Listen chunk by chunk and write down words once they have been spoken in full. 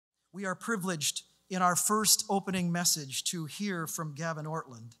We are privileged in our first opening message to hear from Gavin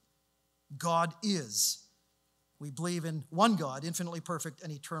Ortlund. God is. We believe in one God, infinitely perfect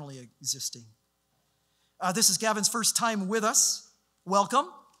and eternally existing. This is Gavin's first time with us.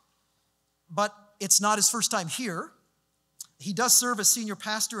 Welcome. But it's not his first time here. He does serve as senior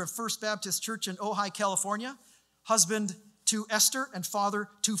pastor of First Baptist Church in Ojai, California, husband to Esther and father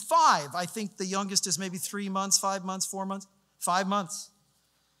to 5. I think the youngest is maybe 3 months, 5 months, 4 months, 5 months.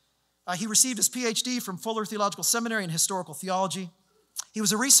 He received his PhD from Fuller Theological Seminary in historical theology. He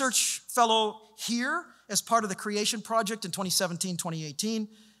was a research fellow here as part of the Creation Project in 2017, 2018.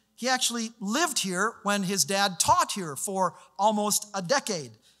 He actually lived here when his dad taught here for almost a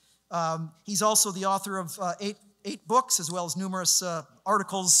decade. He's also the author of eight books, as well as numerous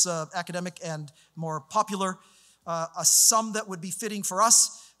articles, academic and more popular. Some that would be fitting for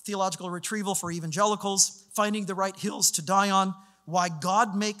us: Theological Retrieval for Evangelicals, Finding the Right Hills to Die On, Why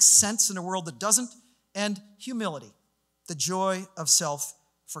God Makes Sense in a World That Doesn't, and Humility, the Joy of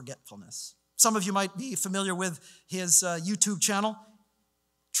Self-Forgetfulness. Some of you might be familiar with his YouTube channel,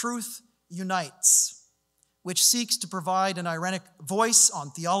 Truth Unites, which seeks to provide an ironic voice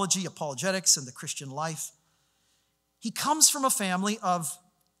on theology, apologetics, and the Christian life. He comes from a family of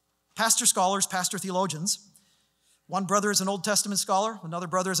pastor scholars, pastor theologians. One brother is an Old Testament scholar. Another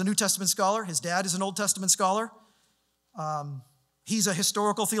brother is a New Testament scholar. His dad is an Old Testament scholar. He's a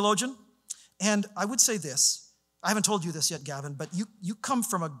historical theologian. And I would say this. I haven't told you this yet, Gavin, but you come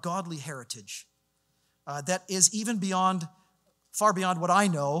from a godly heritage that is even far beyond what I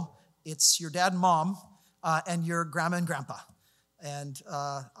know. It's your dad and mom and your grandma and grandpa. And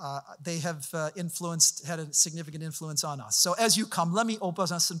they have had a significant influence on us. So as you come, let me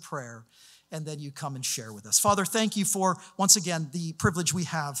open us in prayer, and then you come and share with us. Father, thank you for, once again, the privilege we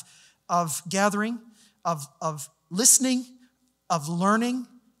have of gathering, of listening, of learning,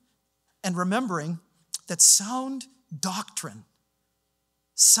 and remembering that sound doctrine,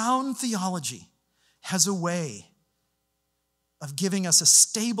 sound theology has a way of giving us a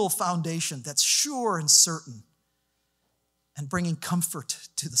stable foundation that's sure and certain and bringing comfort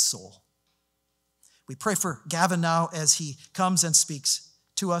to the soul. We pray for Gavin now as he comes and speaks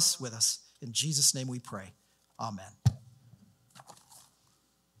to us, with us. In Jesus' name we pray. Amen.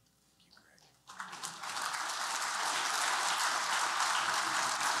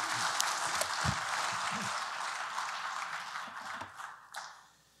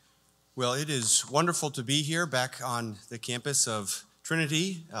 Well, it is wonderful to be here back on the campus of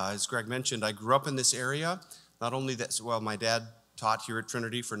Trinity. As Greg mentioned, I grew up in this area. Not only that, my dad taught here at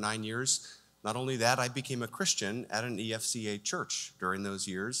Trinity for 9 years. Not only that, I became a Christian at an EFCA church during those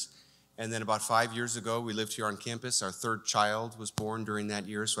years. And then about 5 years ago, we lived here on campus. Our third child was born during that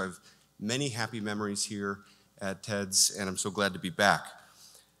year, so I have many happy memories here at TEDS, and I'm so glad to be back.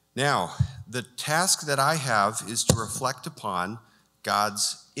 Now, the task that I have is to reflect upon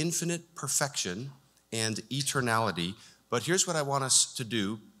God's infinite perfection and eternality. But here's what I want us to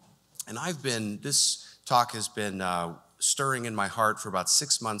do. And this talk has been stirring in my heart for about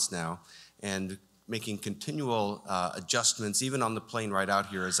 6 months now, and making continual adjustments, even on the plane right out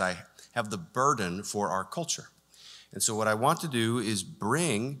here, as I have the burden for our culture. And so what I want to do is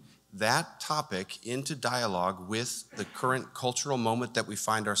bring that topic into dialogue with the current cultural moment that we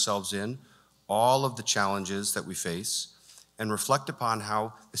find ourselves in, all of the challenges that we face, and reflect upon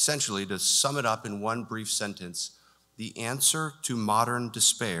how, essentially, to sum it up in one brief sentence, the answer to modern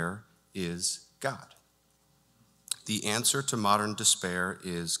despair is God. The answer to modern despair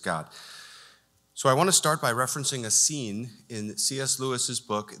is God. So I want to start by referencing a scene in C.S. Lewis's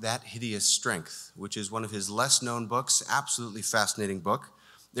book, That Hideous Strength, which is one of his less known books, absolutely fascinating book.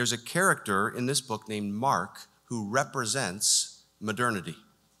 There's a character in this book named Mark who represents modernity.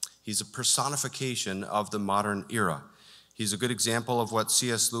 He's a personification of the modern era. He's a good example of what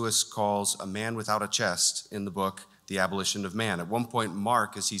C.S. Lewis calls a man without a chest in the book, The Abolition of Man. At one point,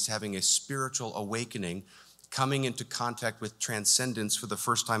 Mark, as he's having a spiritual awakening, coming into contact with transcendence for the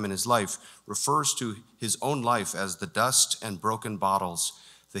first time in his life, refers to his own life as the dust and broken bottles,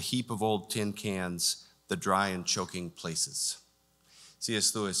 the heap of old tin cans, the dry and choking places.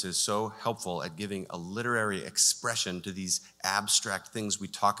 C.S. Lewis is so helpful at giving a literary expression to these abstract things we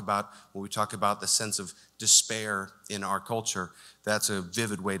talk about when we talk about the sense of despair in our culture. That's a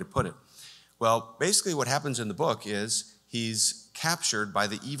vivid way to put it. Well, basically what happens in the book is he's captured by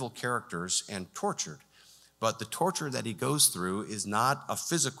the evil characters and tortured. But the torture that he goes through is not a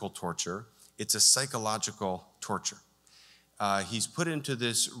physical torture, it's a psychological torture. He's put into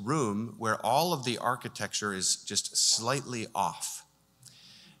this room where all of the architecture is just slightly off.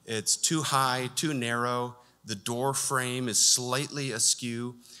 It's too high, too narrow. The door frame is slightly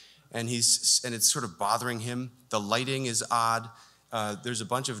askew. and it's sort of bothering him. The lighting is odd. There's a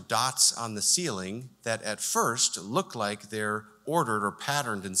bunch of dots on the ceiling that at first look like they're ordered or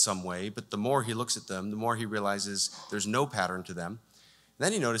patterned in some way, but the more he looks at them, the more he realizes there's no pattern to them.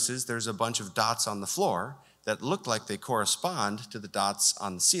 Then he notices there's a bunch of dots on the floor that look like they correspond to the dots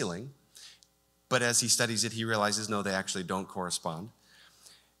on the ceiling, but as he studies it, he realizes, no, they actually don't correspond.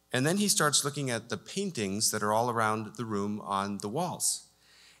 And then he starts looking at the paintings that are all around the room on the walls.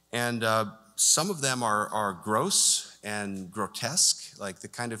 And some of them are gross and grotesque, like the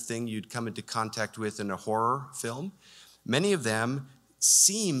kind of thing you'd come into contact with in a horror film. Many of them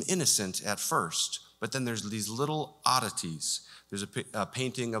seem innocent at first, but then there's these little oddities. There's a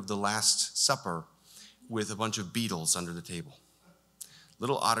painting of the Last Supper with a bunch of beetles under the table.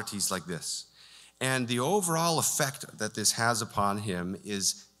 Little oddities like this. And the overall effect that this has upon him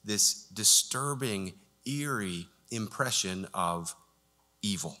is this disturbing, eerie impression of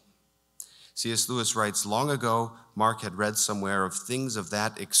evil. C.S. Lewis writes, long ago, Mark had read somewhere of things of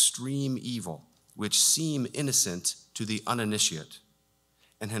that extreme evil, which seem innocent to the uninitiate,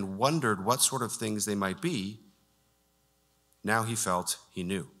 and had wondered what sort of things they might be. Now he felt he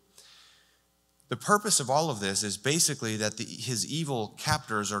knew. The purpose of all of this is basically that his evil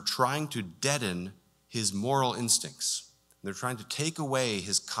captors are trying to deaden his moral instincts. They're trying to take away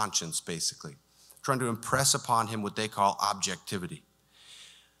his conscience, basically, trying to impress upon him what they call objectivity.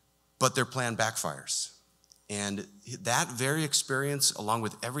 But their plan backfires. And that very experience, along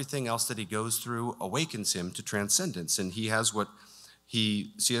with everything else that he goes through, awakens him to transcendence. And he has what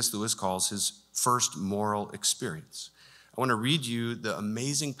C.S. Lewis calls his first moral experience. I want to read you the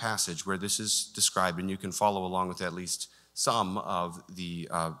amazing passage where this is described, and you can follow along with at least some of the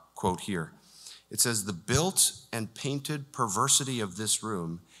quote here. It says, the built and painted perversity of this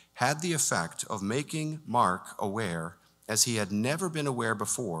room had the effect of making Mark aware, as he had never been aware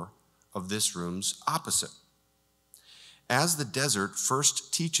before, of this room's opposite. As the desert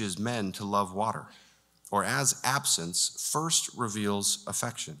first teaches men to love water, or as absence first reveals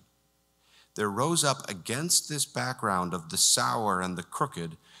affection, there rose up against this background of the sour and the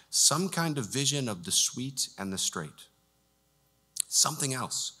crooked some kind of vision of the sweet and the straight. Something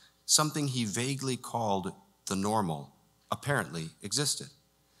else, something he vaguely called the normal, apparently existed.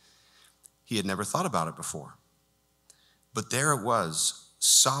 He had never thought about it before. But there it was,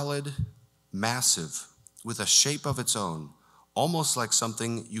 solid, massive, with a shape of its own, almost like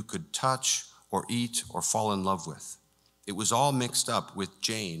something you could touch or eat or fall in love with. It was all mixed up with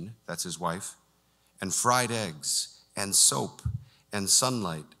Jane, that's his wife, and fried eggs, and soap, and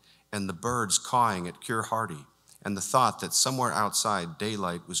sunlight, and the birds cawing at Cure Hardy, and the thought that somewhere outside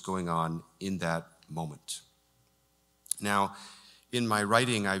daylight was going on in that moment. Now, in my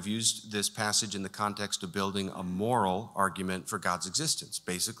writing, I've used this passage in the context of building a moral argument for God's existence,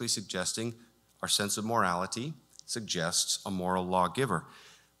 basically suggesting our sense of morality suggests a moral lawgiver.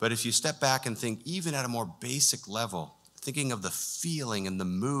 But if you step back and think even at a more basic level, thinking of the feeling and the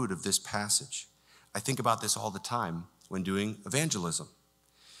mood of this passage, I think about this all the time when doing evangelism.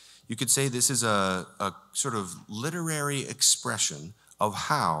 You could say this is a sort of literary expression of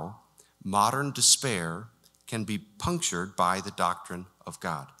how modern despair can be punctured by the doctrine of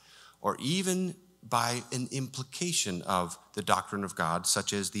God, or even by an implication of the doctrine of God,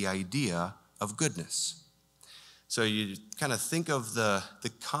 such as the idea of goodness. So you kind of think of the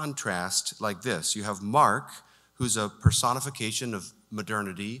contrast like this. You have Mark, who's a personification of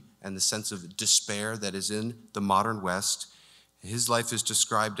modernity and the sense of despair that is in the modern West. His life is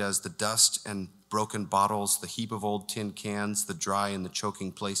described as the dust and broken bottles, the heap of old tin cans, the dry and the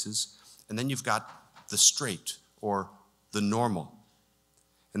choking places. And then you've got the straight, or the normal.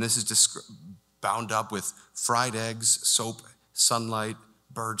 And this is bound up with fried eggs, soap, sunlight,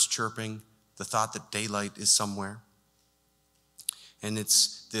 birds chirping, the thought that daylight is somewhere. And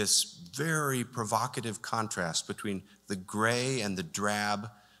it's this very provocative contrast between the gray and the drab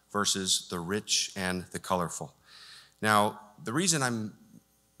versus the rich and the colorful. Now, the reason I'm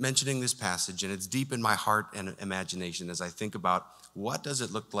mentioning this passage, and it's deep in my heart and imagination as I think about what does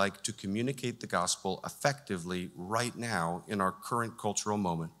it look like to communicate the gospel effectively right now in our current cultural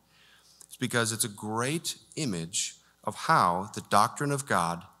moment, it's because it's a great image of how the doctrine of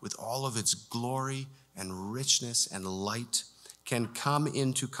God, with all of its glory and richness and light, can come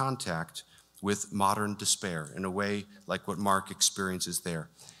into contact with modern despair in a way like what Mark experiences there.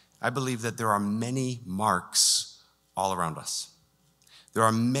 I believe that there are many Marks all around us. There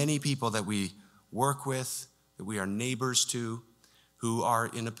are many people that we work with, that we are neighbors to, who are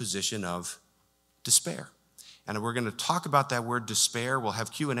in a position of despair. And we're going to talk about that word despair. We'll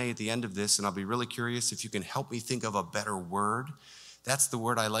have Q&A at the end of this, and I'll be really curious if you can help me think of a better word That's the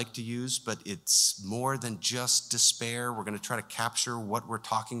word I like to use, but it's more than just despair. We're going to try to capture what we're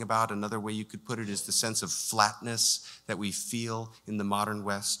talking about. Another way you could put it is the sense of flatness that we feel in the modern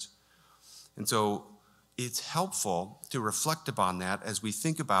West. And so it's helpful to reflect upon that as we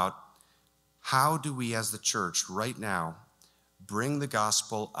think about how do we as the church right now bring the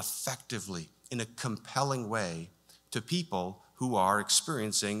gospel effectively in a compelling way to people who are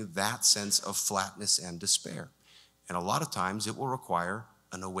experiencing that sense of flatness and despair. And a lot of times it will require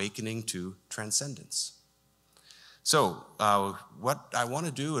an awakening to transcendence. So what I want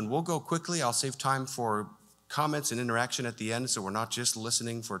to do, and we'll go quickly, I'll save time for comments and interaction at the end so we're not just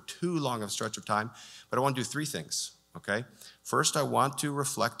listening for too long of a stretch of time, but I want to do three things, okay? First, I want to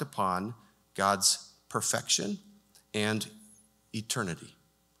reflect upon God's perfection and eternity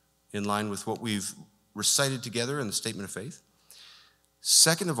in line with what we've recited together in the statement of faith.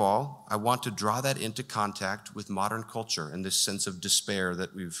 Second of all, I want to draw that into contact with modern culture and this sense of despair that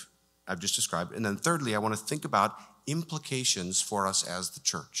I've just described. And then thirdly, I want to think about implications for us as the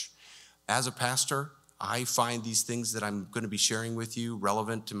church. As a pastor, I find these things that I'm going to be sharing with you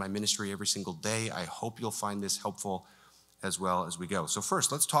relevant to my ministry every single day. I hope you'll find this helpful as well as we go. So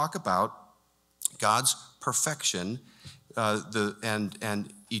first, let's talk about God's perfection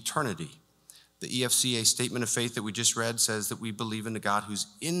and eternity. The EFCA statement of faith that we just read says that we believe in a God who's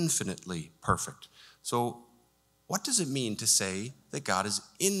infinitely perfect. So what does it mean to say that God is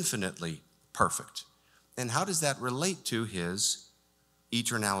infinitely perfect? And how does that relate to his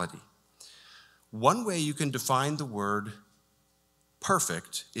eternality? One way you can define the word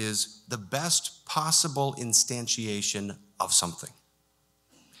perfect is the best possible instantiation of something.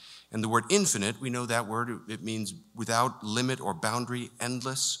 And the word infinite, we know that word, it means without limit or boundary,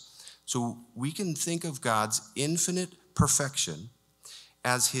 endless. So we can think of God's infinite perfection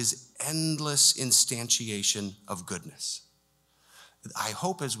as his endless instantiation of goodness. I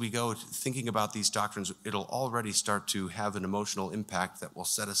hope as we go thinking about these doctrines, it'll already start to have an emotional impact that will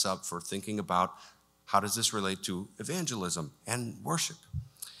set us up for thinking about how does this relate to evangelism and worship.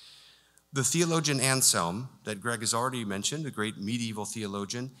 The theologian Anselm, that Greg has already mentioned, the great medieval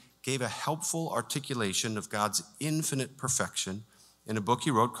theologian, gave a helpful articulation of God's infinite perfection in a book he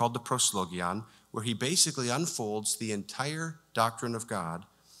wrote called the Proslogion, where he basically unfolds the entire doctrine of God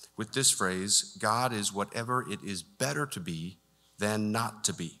with this phrase, God is whatever it is better to be than not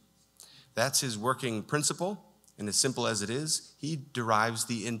to be. That's his working principle, and as simple as it is, he derives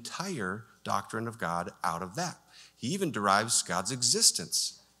the entire doctrine of God out of that. He even derives God's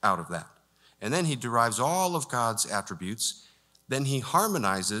existence out of that. And then he derives all of God's attributes. Then he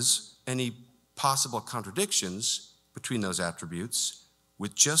harmonizes any possible contradictions between those attributes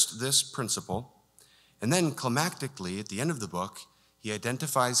with just this principle. And then climactically, at the end of the book, he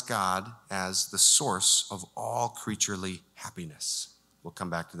identifies God as the source of all creaturely happiness. We'll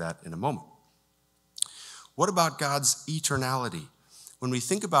come back to that in a moment. What about God's eternality? When we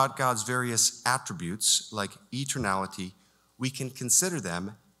think about God's various attributes, like eternality, we can consider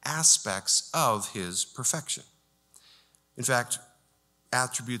them aspects of his perfection. In fact,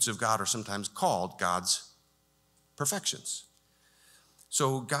 attributes of God are sometimes called God's perfections.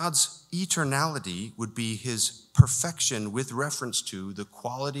 So God's eternality would be his perfection with reference to the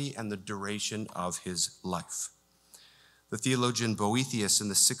quality and the duration of his life. The theologian Boethius in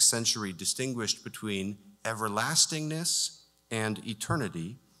the 6th century distinguished between everlastingness and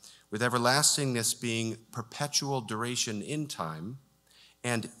eternity, with everlastingness being perpetual duration in time,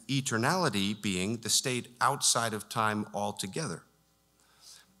 and eternality being the state outside of time altogether.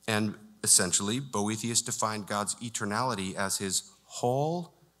 And essentially, Boethius defined God's eternality as his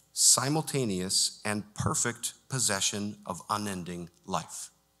whole, simultaneous, and perfect possession of unending life.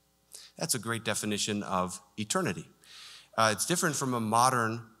 That's a great definition of eternity. It's different from a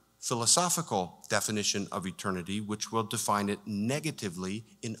modern philosophical definition of eternity, which will define it negatively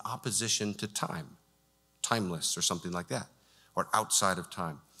in opposition to time, timeless or something like that, or outside of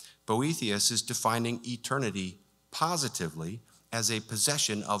time. Boethius is defining eternity positively as a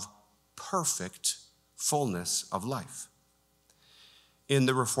possession of perfect fullness of life. In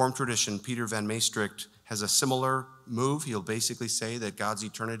the Reformed tradition, Peter van Maastricht has a similar move. He'll basically say that God's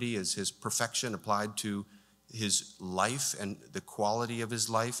eternity is his perfection applied to his life and the quality of his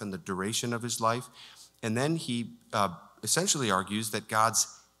life and the duration of his life. And then he essentially argues that God's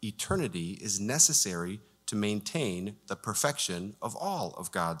eternity is necessary to maintain the perfection of all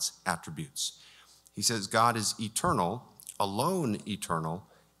of God's attributes. He says God is eternal, alone eternal,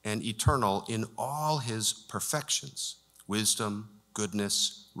 and eternal in all his perfections, wisdom,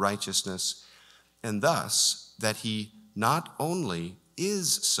 goodness, righteousness, and thus that he not only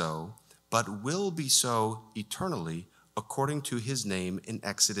is so, but will be so eternally according to his name in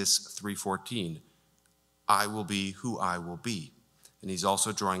Exodus 3:14. I will be who I will be. And he's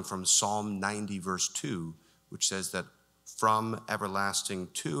also drawing from Psalm 90, verse 2, which says that from everlasting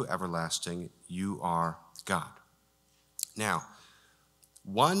to everlasting, you are God. Now,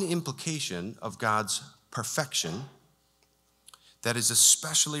 one implication of God's perfection that is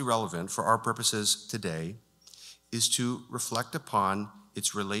especially relevant for our purposes today is to reflect upon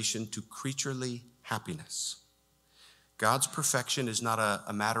its relation to creaturely happiness. God's perfection is not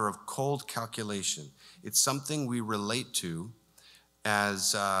a matter of cold calculation. It's something we relate to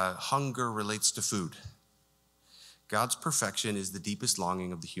as hunger relates to food. God's perfection is the deepest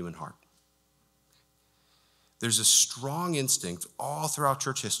longing of the human heart. There's a strong instinct all throughout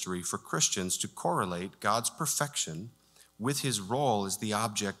church history for Christians to correlate God's perfection with his role as the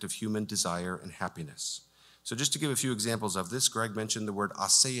object of human desire and happiness. So just to give a few examples of this, Greg mentioned the word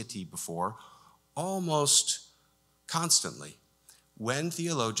aseity before. Almost constantly, when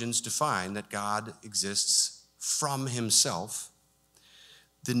theologians define that God exists from himself,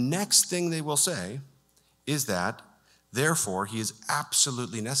 the next thing they will say is that, therefore, he is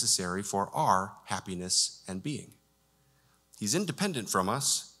absolutely necessary for our happiness and being. He's independent from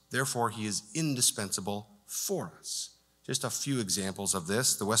us, therefore, he is indispensable for us. Just a few examples of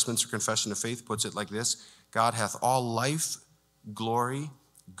this. The Westminster Confession of Faith puts it like this: God hath all life, glory,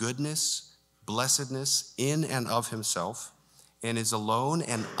 goodness, blessedness in and of himself, and is alone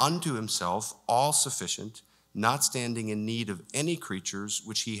and unto himself all sufficient, not standing in need of any creatures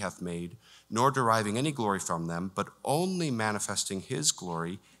which he hath made, nor deriving any glory from them, but only manifesting his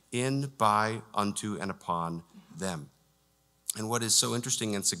glory in, by, unto, and upon them. And what is so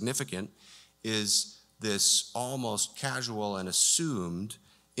interesting and significant is this almost casual and assumed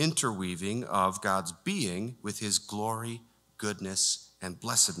interweaving of God's being with his glory, goodness, and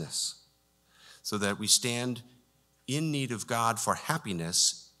blessedness, so that we stand in need of God for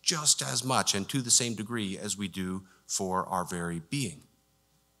happiness just as much and to the same degree as we do for our very being.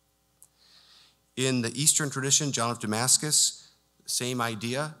 In the Eastern tradition, John of Damascus, same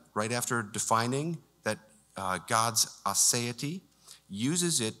idea, right after defining that God's aseity,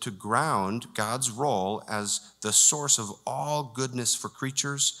 uses it to ground God's role as the source of all goodness for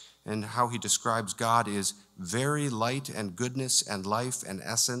creatures, and how he describes God is very light and goodness and life and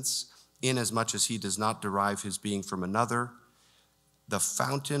essence, inasmuch as he does not derive his being from another, the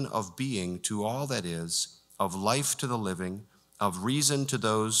fountain of being to all that is, of life to the living, of reason to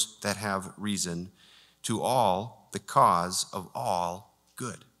those that have reason, to all the cause of all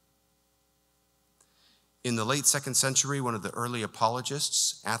good. In the late 2nd century, one of the early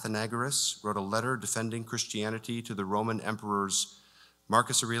apologists, Athenagoras, wrote a letter defending Christianity to the Roman emperors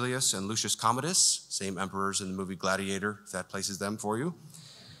Marcus Aurelius and Lucius Commodus, same emperors in the movie Gladiator, if that places them for you.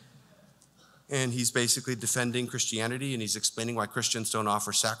 And he's basically defending Christianity, and he's explaining why Christians don't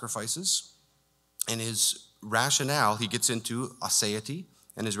offer sacrifices. And his rationale, he gets into aseity,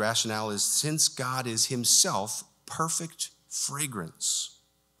 and his rationale is, since God is himself perfect fragrance,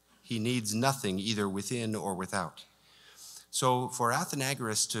 he needs nothing either within or without. So for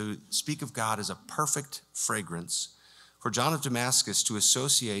Athenagoras to speak of God as a perfect fragrance, for John of Damascus to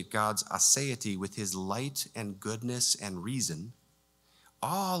associate God's aseity with his light and goodness and reason,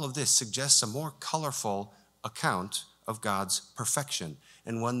 all of this suggests a more colorful account of God's perfection,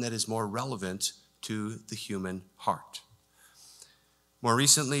 and one that is more relevant to the human heart. More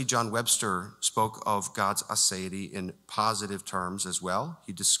recently, John Webster spoke of God's aseity in positive terms as well.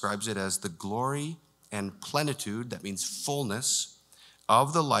 He describes it as the glory and plenitude, that means fullness,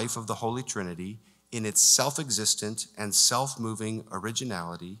 of the life of the Holy Trinity in its self-existent and self-moving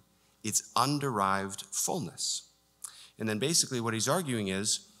originality, its underived fullness. And then basically what he's arguing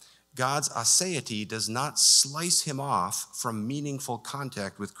is God's aseity does not slice him off from meaningful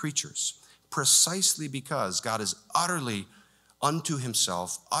contact with creatures, precisely because God is utterly unto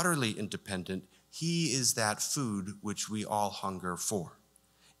himself, utterly independent. He is that food which we all hunger for.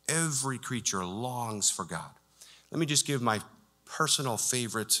 Every creature longs for God. Let me just give my personal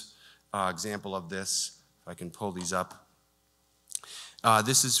favorite example of this, if I can pull these up.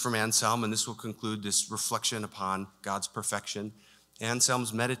 This is from Anselm, and this will conclude this reflection upon God's perfection.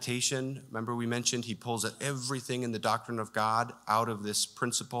 Anselm's meditation, remember we mentioned he pulls everything in the doctrine of God out of this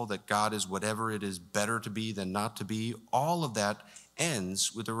principle that God is whatever it is better to be than not to be. All of that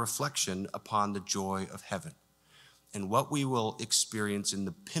ends with a reflection upon the joy of heaven and what we will experience in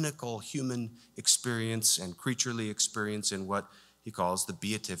the pinnacle human experience and creaturely experience in what he calls the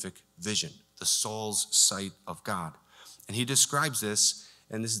beatific vision, the soul's sight of God. And he describes this,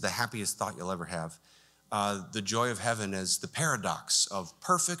 and this is the happiest thought you'll ever have, the joy of heaven as the paradox of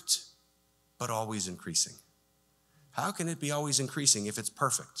perfect but always increasing. How can it be always increasing if it's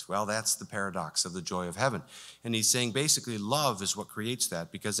perfect? Well, that's the paradox of the joy of heaven. And he's saying basically love is what creates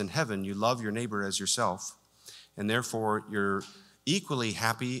that, because in heaven you love your neighbor as yourself, and therefore you're equally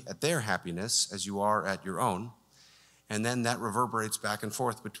happy at their happiness as you are at your own. And then that reverberates back and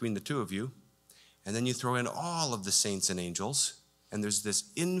forth between the two of you. And then you throw in all of the saints and angels, and there's this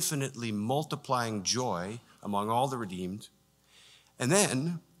infinitely multiplying joy among all the redeemed. And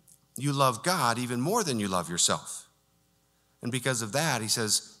then you love God even more than you love yourself. And because of that, he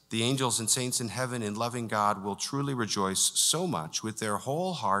says, the angels and saints in heaven in loving God will truly rejoice so much with their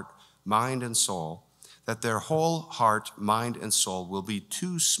whole heart, mind, and soul, that their whole heart, mind, and soul will be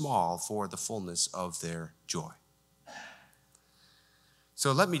too small for the fullness of their joy.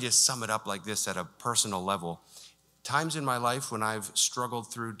 So let me just sum it up like this at a personal level. Times in my life when I've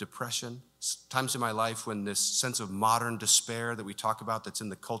struggled through depression, times in my life when this sense of modern despair that we talk about that's in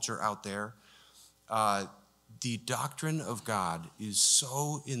the culture out there, the doctrine of God is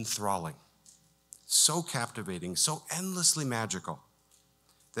so enthralling, so captivating, so endlessly magical,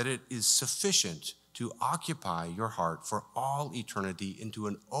 that it is sufficient to occupy your heart for all eternity into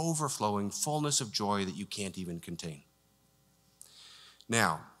an overflowing fullness of joy that you can't even contain.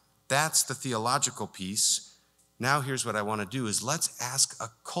 Now, that's the theological piece. Now here's what I want to do is let's ask a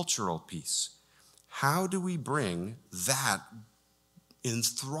cultural piece. How do we bring that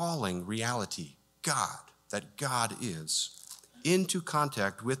enthralling reality, God, that God is, into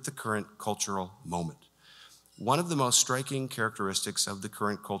contact with the current cultural moment? One of the most striking characteristics of the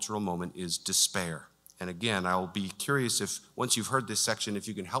current cultural moment is despair. And again, I'll be curious if, once you've heard this section, if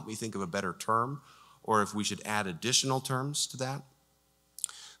you can help me think of a better term, or if we should add additional terms to that.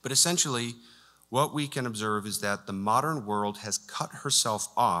 But essentially, what we can observe is that the modern world has cut herself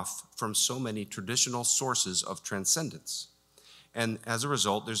off from so many traditional sources of transcendence. And as a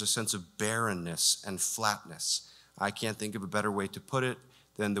result, there's a sense of barrenness and flatness. I can't think of a better way to put it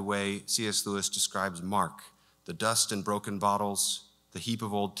than the way C.S. Lewis describes Mark: the dust and broken bottles, the heap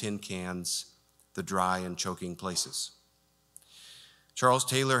of old tin cans, the dry and choking places. Charles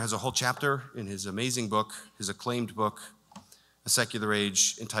Taylor has a whole chapter in his amazing book, his acclaimed book, A Secular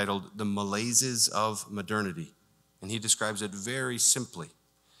Age, entitled The Malaises of Modernity. And he describes it very simply.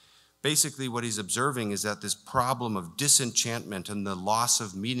 Basically, what he's observing is that this problem of disenchantment and the loss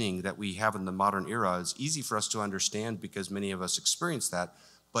of meaning that we have in the modern era is easy for us to understand because many of us experience that,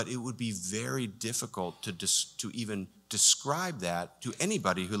 but it would be very difficult to even describe that to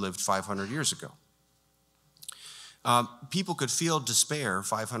anybody who lived 500 years ago. People could feel despair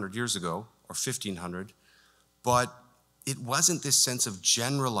 500 years ago, or 1500, but it wasn't this sense of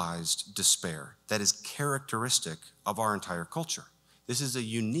generalized despair that is characteristic of our entire culture. This is a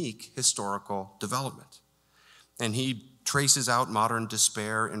unique historical development. And he traces out modern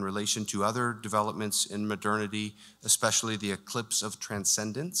despair in relation to other developments in modernity, especially the eclipse of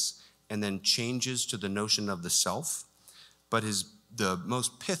transcendence, and then changes to the notion of the self. But the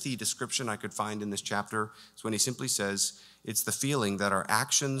most pithy description I could find in this chapter is when he simply says, it's the feeling that our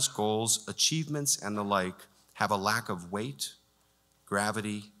actions, goals, achievements, and the like have a lack of weight,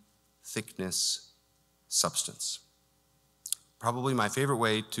 gravity, thickness, substance. Probably my favorite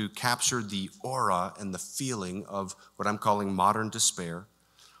way to capture the aura and the feeling of what I'm calling modern despair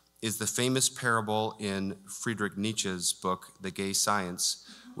is the famous parable in Friedrich Nietzsche's book, The Gay Science,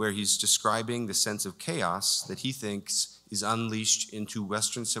 where he's describing the sense of chaos that he thinks is unleashed into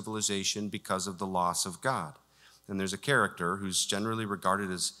Western civilization because of the loss of God. And there's a character who's generally regarded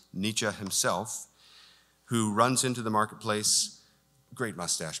as Nietzsche himself, who runs into the marketplace. Great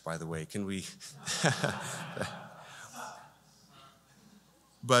mustache, by the way. Can we?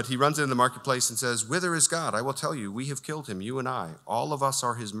 But he runs into the marketplace and says, "Whither is God? I will tell you, we have killed him, you and I. All of us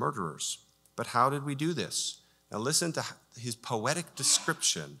are his murderers. But how did we do this?" Now listen to his poetic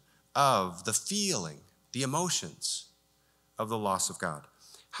description of the feeling, the emotions of the loss of God.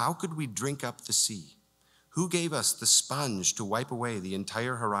 How could we drink up the sea? Who gave us the sponge to wipe away the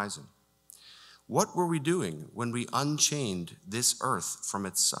entire horizon? What were we doing when we unchained this earth from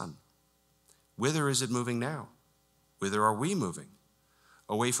its sun? Whither is it moving now? Whither are we moving?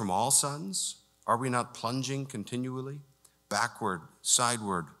 Away from all suns? Are we not plunging continually? Backward,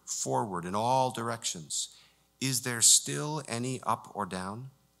 sideward, forward, in all directions. Is there still any up or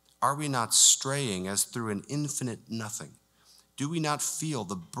down? Are we not straying as through an infinite nothing? Do we not feel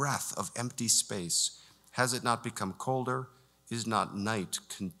the breath of empty space? Has it not become colder? Is not night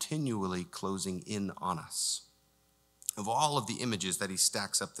continually closing in on us? Of all of the images that he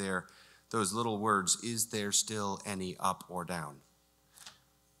stacks up there, those little words, is there still any up or down,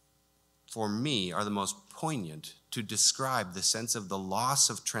 for me are the most poignant to describe the sense of the loss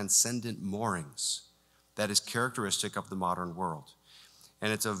of transcendent moorings that is characteristic of the modern world.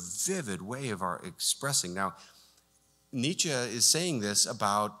 And it's a vivid way of our expressing. Now, Nietzsche is saying this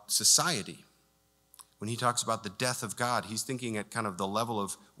about society. When he talks about the death of God, he's thinking at kind of the level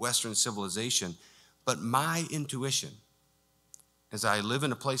of Western civilization. But my intuition, as I live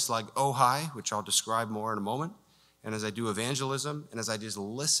in a place like Ojai, which I'll describe more in a moment, and as I do evangelism, and as I just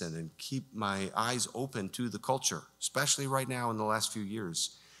listen and keep my eyes open to the culture, especially right now in the last few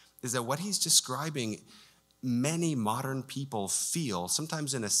years, is that what he's describing, many modern people feel,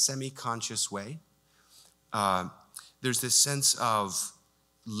 sometimes in a semi-conscious way. There's this sense of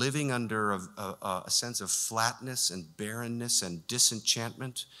living under a sense of flatness and barrenness and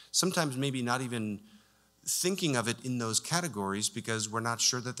disenchantment, sometimes maybe not even thinking of it in those categories because we're not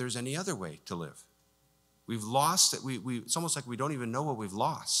sure that there's any other way to live. We've lost it. It's almost like we don't even know what we've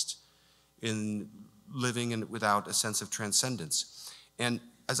lost in living without a sense of transcendence. And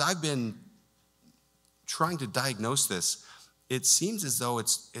as I've been trying to diagnose this, it seems as though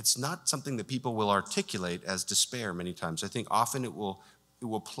it's not something that people will articulate as despair many times. I think often it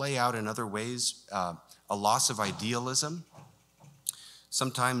will play out in other ways, a loss of idealism,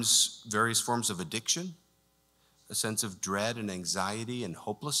 sometimes various forms of addiction, a sense of dread and anxiety and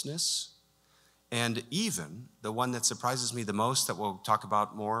hopelessness, and even the one that surprises me the most that we'll talk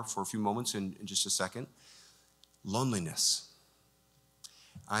about more for a few moments in just a second, loneliness.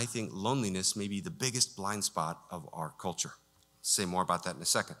 I think loneliness may be the biggest blind spot of our culture. I'll say more about that in a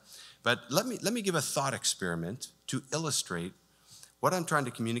second. But let me give a thought experiment to illustrate what I'm trying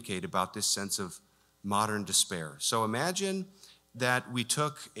to communicate about this sense of modern despair. So imagine that we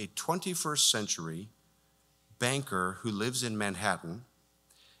took a 21st century banker who lives in Manhattan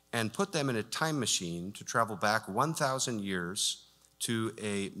and put them in a time machine to travel back 1,000 years to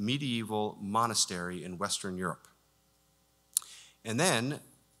a medieval monastery in Western Europe. And then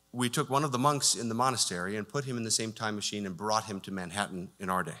we took one of the monks in the monastery and put him in the same time machine and brought him to Manhattan in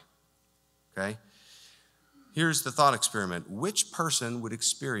our day. Okay? Here's the thought experiment. Which person would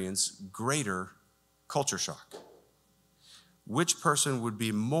experience greater culture shock? Which person would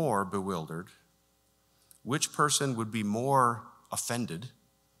be more bewildered? Which person would be more offended?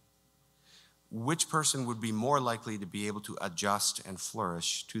 Which person would be more likely to be able to adjust and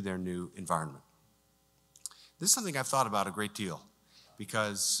flourish to their new environment? This is something I've thought about a great deal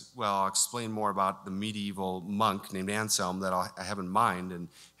because, well, I'll explain more about the medieval monk named Anselm that I have in mind and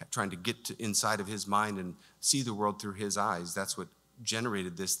trying to get inside of his mind and see the world through his eyes. That's what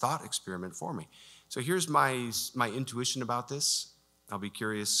generated this thought experiment for me. So here's my intuition about this. I'll be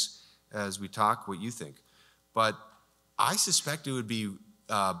curious as we talk what you think. But I suspect it would be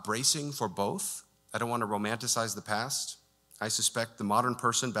bracing for both. I don't want to romanticize the past. I suspect the modern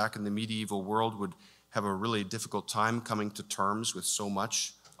person back in the medieval world would have a really difficult time coming to terms with so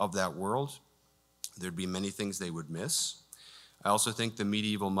much of that world. There'd be many things they would miss. I also think the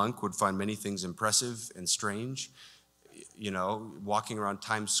medieval monk would find many things impressive and strange. You know, walking around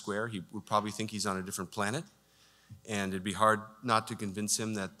Times Square, he would probably think he's on a different planet. And it'd be hard not to convince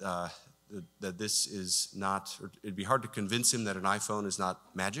him that this is not, or it'd be hard to convince him that an iPhone is not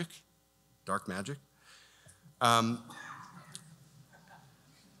magic, dark magic.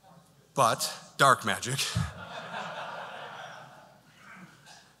 But dark magic,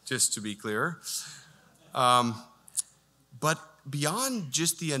 just to be clear. But beyond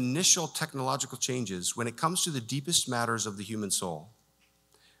just the initial technological changes, when it comes to the deepest matters of the human soul,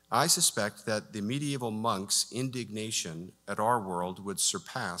 I suspect that the medieval monk's indignation at our world would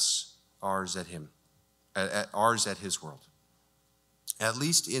surpass ours at his world, at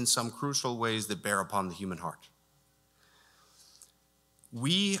least in some crucial ways that bear upon the human heart.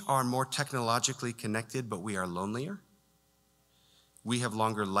 We are more technologically connected, but we are lonelier. We have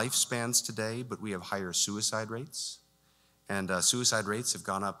longer lifespans today, but we have higher suicide rates. And suicide rates have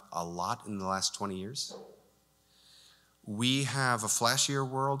gone up a lot in the last 20 years. We have a flashier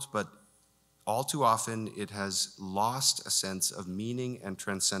world, but all too often it has lost a sense of meaning and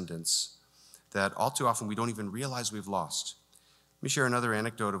transcendence that all too often we don't even realize we've lost. Let me share another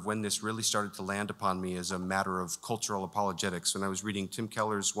anecdote of when this really started to land upon me as a matter of cultural apologetics. When I was reading Tim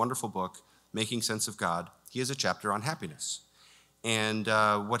Keller's wonderful book, Making Sense of God, he has a chapter on happiness. And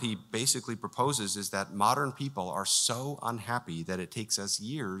what he basically proposes is that modern people are so unhappy that it takes us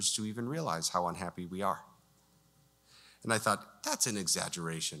years to even realize how unhappy we are. And I thought, that's an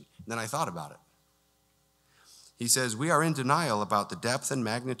exaggeration. And then I thought about it. He says, we are in denial about the depth and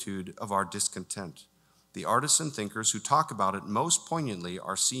magnitude of our discontent. The artists and thinkers who talk about it most poignantly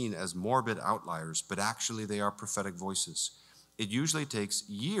are seen as morbid outliers, but actually they are prophetic voices. It usually takes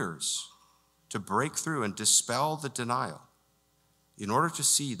years to break through and dispel the denial in order to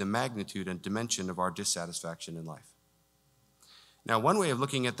see the magnitude and dimension of our dissatisfaction in life. Now, one way of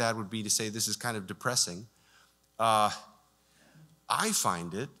looking at that would be to say this is kind of depressing. I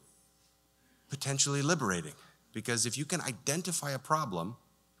find it potentially liberating, because if you can identify a problem,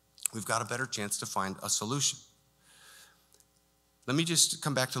 we've got a better chance to find a solution. Let me just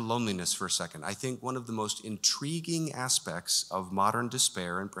come back to loneliness for a second. I think one of the most intriguing aspects of modern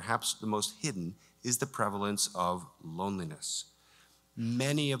despair, and perhaps the most hidden, is the prevalence of loneliness.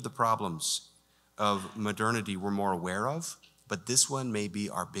 Many of the problems of modernity we're more aware of, but this one may be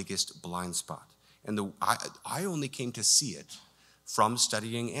our biggest blind spot. And I only came to see it from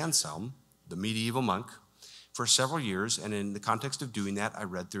studying Anselm, the medieval monk, for several years, and in the context of doing that, I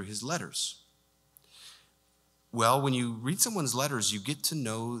read through his letters. Well, when you read someone's letters, you get to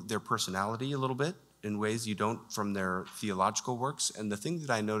know their personality a little bit in ways you don't from their theological works, and the thing that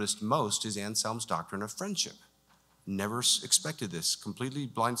I noticed most is Anselm's doctrine of friendship. Never expected this, completely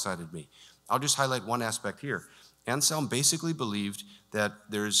blindsided me. I'll just highlight one aspect here. Anselm basically believed that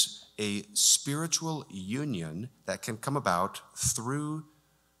there's a spiritual union that can come about through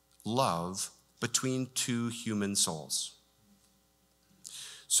love between two human souls.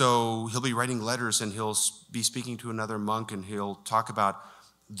 So he'll be writing letters and he'll be speaking to another monk, and he'll talk about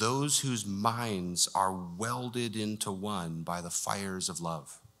those whose minds are welded into one by the fires of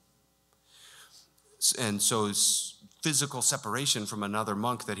love. And so physical separation from another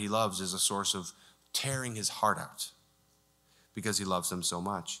monk that he loves is a source of tearing his heart out because he loves them so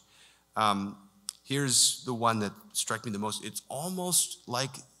much. Here's the one that struck me the most. It's almost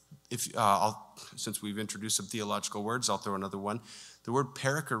like, since we've introduced some theological words, I'll throw another one. The word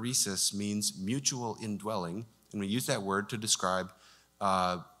perichoresis means mutual indwelling, and we use that word to describe,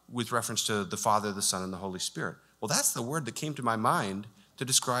 with reference to the Father, the Son, and the Holy Spirit. Well, that's the word that came to my mind to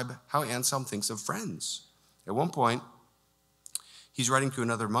describe how Anselm thinks of friends. At one point, he's writing to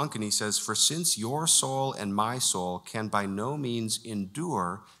another monk, and he says, "For since your soul and my soul can by no means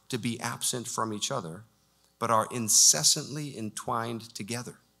endure to be absent from each other, but are incessantly entwined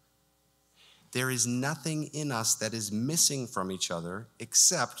together, there is nothing in us that is missing from each other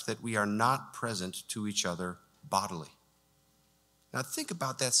except that we are not present to each other bodily." Now think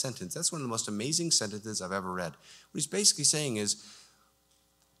about that sentence. That's one of the most amazing sentences I've ever read. What he's basically saying is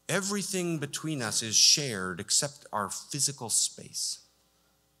everything between us is shared except our physical space.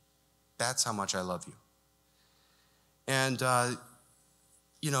 That's how much I love you. And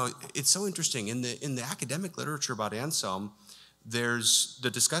it's so interesting. In the academic literature about Anselm, the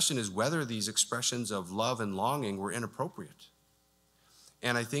discussion is whether these expressions of love and longing were inappropriate.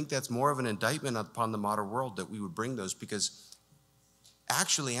 And I think that's more of an indictment upon the modern world that we would bring those, because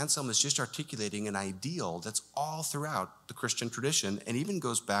actually Anselm is just articulating an ideal that's all throughout the Christian tradition and even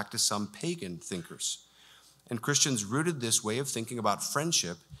goes back to some pagan thinkers. And Christians rooted this way of thinking about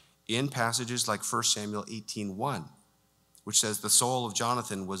friendship in passages like 1 Samuel 18:1, which says the soul of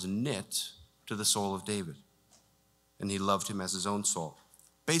Jonathan was knit to the soul of David, and he loved him as his own soul.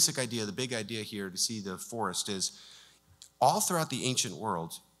 Basic idea, the big idea here to see the forest is all throughout the ancient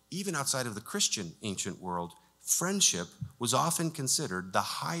world, even outside of the Christian ancient world, friendship was often considered the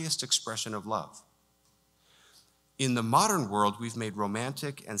highest expression of love. In the modern world, we've made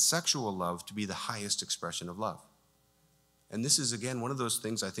romantic and sexual love to be the highest expression of love. And this is, again, one of those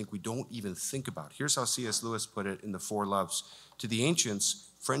things I think we don't even think about. Here's how C.S. Lewis put it in The Four Loves. To the ancients,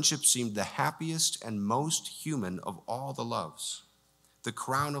 friendship seemed the happiest and most human of all the loves, the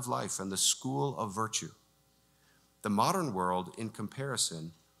crown of life and the school of virtue. The modern world, in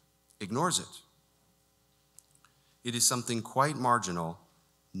comparison, ignores it. It is something quite marginal,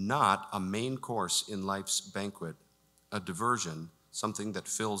 not a main course in life's banquet, a diversion, something that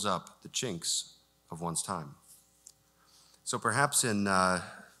fills up the chinks of one's time. So perhaps in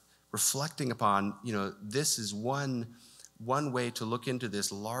reflecting upon, this is one way to look into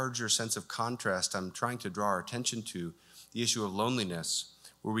this larger sense of contrast I'm trying to draw our attention to, the issue of loneliness,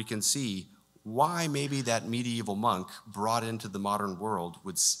 where we can see why maybe that medieval monk brought into the modern world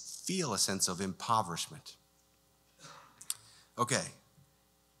would feel a sense of impoverishment. Okay,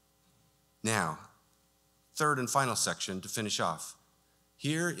 now, third and final section to finish off.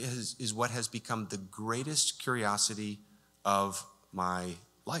 Here is what has become the greatest curiosity of my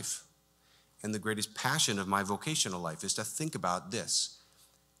life and the greatest passion of my vocational life, is to think about this.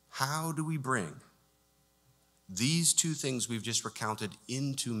 How do we bring these two things we've just recounted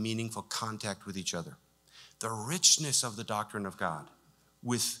into meaningful contact with each other? The richness of the doctrine of God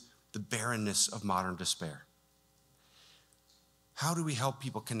with the barrenness of modern despair. How do we help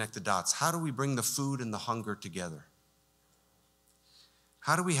people connect the dots? How do we bring the food and the hunger together?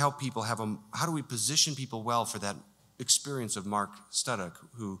 How do we help people how do we position people well for that experience of Mark Studdock,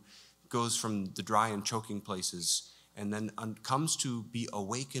 who goes from the dry and choking places and then comes to be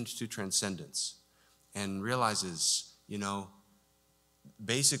awakened to transcendence and realizes,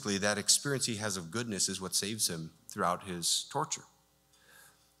 basically that experience he has of goodness is what saves him throughout his torture.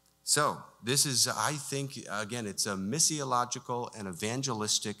 So this is, I think, again, it's a missiological and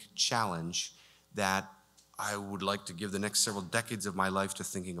evangelistic challenge that I would like to give the next several decades of my life to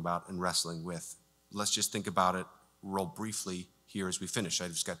thinking about and wrestling with. Let's just think about it real briefly here as we finish.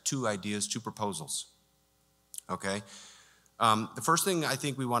 I've just got 2 ideas, 2 proposals. Okay? The first thing I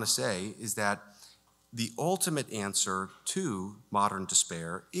think we want to say is that the ultimate answer to modern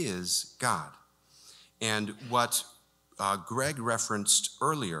despair is God. And what Greg referenced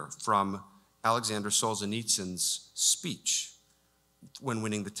earlier from Alexander Solzhenitsyn's speech when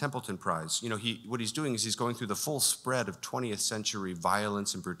winning the Templeton Prize. What he's doing is he's going through the full spread of 20th century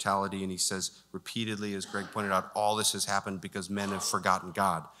violence and brutality, and he says repeatedly, as Greg pointed out, all this has happened because men have forgotten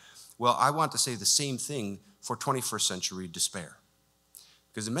God. Well, I want to say the same thing for 21st century despair.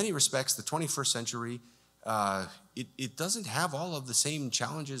 Because in many respects, the 21st century, it doesn't have all of the same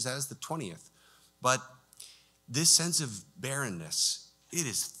challenges as the 20th, but this sense of barrenness, it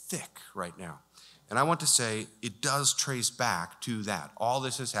is thick right now. And I want to say it does trace back to that. All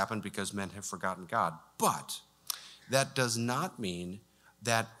this has happened because men have forgotten God. But that does not mean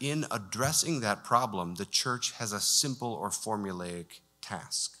that in addressing that problem, the church has a simple or formulaic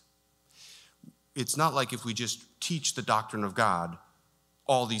task. It's not like if we just teach the doctrine of God,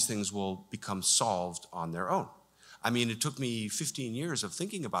 all these things will become solved on their own. I mean, it took me 15 years of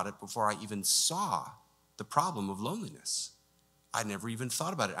thinking about it before I even saw the problem of loneliness. I never even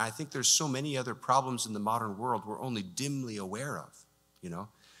thought about it. I think there's so many other problems in the modern world we're only dimly aware of,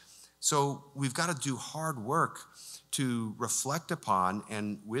 So we've got to do hard work to reflect upon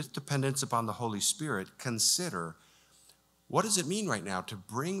and with dependence upon the Holy Spirit, consider what does it mean right now to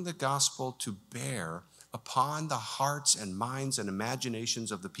bring the gospel to bear upon the hearts and minds and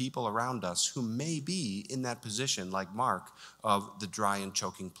imaginations of the people around us who may be in that position, like Mark, of the dry and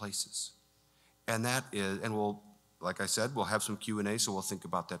choking places. And that is, and we'll, like I said, we'll have some Q&A, so we'll think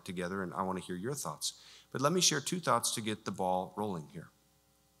about that together, and I want to hear your thoughts. But let me share 2 thoughts to get the ball rolling here.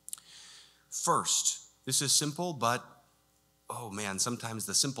 First, this is simple, but, oh man, sometimes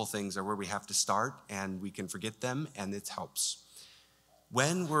the simple things are where we have to start, and we can forget them, and it helps.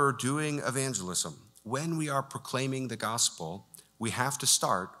 When we're doing evangelism, when we are proclaiming the gospel, we have to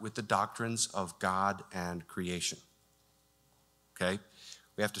start with the doctrines of God and creation. Okay?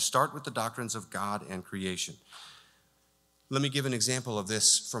 We have to start with the doctrines of God and creation. Let me give an example of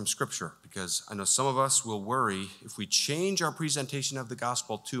this from Scripture, because I know some of us will worry if we change our presentation of the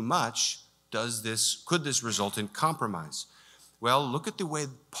gospel too much, could this result in compromise? Well, look at the way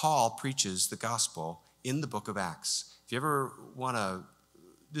Paul preaches the gospel in the book of Acts. If you ever want to,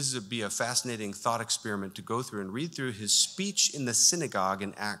 this would be a fascinating thought experiment to go through and read through his speech in the synagogue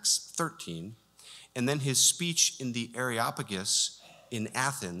in Acts 13, and then his speech in the Areopagus in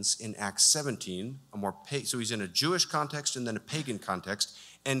Athens in Acts 17, so he's in a Jewish context and then a pagan context,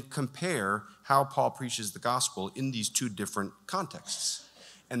 and compare how Paul preaches the gospel in these 2 different contexts.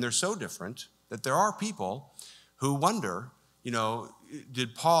 And they're so different that there are people who wonder,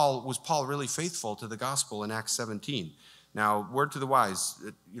 was Paul really faithful to the gospel in Acts 17? Now, word to the wise,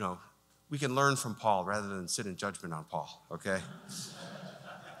 we can learn from Paul rather than sit in judgment on Paul, okay?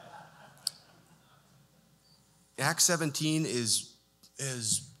 Acts 17 is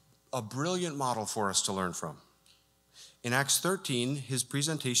a brilliant model for us to learn from. In Acts 13, his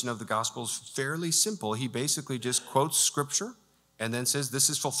presentation of the gospel is fairly simple. He basically just quotes Scripture and then says this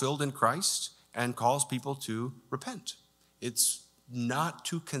is fulfilled in Christ and calls people to repent. It's not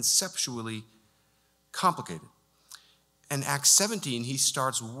too conceptually complicated. In Acts 17, he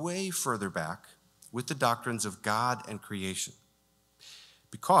starts way further back with the doctrines of God and creation.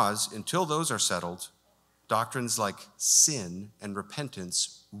 Because until those are settled, doctrines like sin and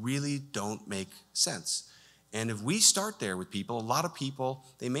repentance really don't make sense. And if we start there with people, a lot of people,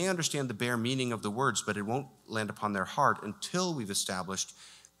 they may understand the bare meaning of the words, but it won't land upon their heart until we've established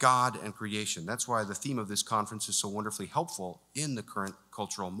God and creation. That's why the theme of this conference is so wonderfully helpful in the current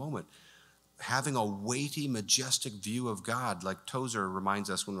cultural moment. Having a weighty, majestic view of God, like Tozer reminds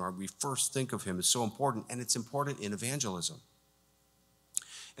us when we first think of him, is so important, and it's important in evangelism.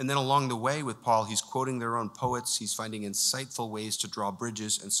 And then along the way with Paul, he's quoting their own poets, he's finding insightful ways to draw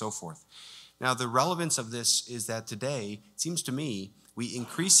bridges and so forth. Now, the relevance of this is that today, it seems to me, we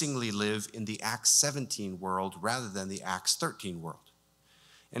increasingly live in the Acts 17 world rather than the Acts 13 world.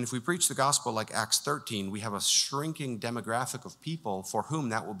 And if we preach the gospel like Acts 13, we have a shrinking demographic of people for whom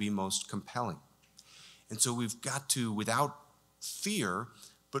that will be most compelling. And so we've got to, without fear,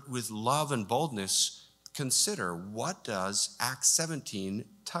 but with love and boldness, consider what does Acts 17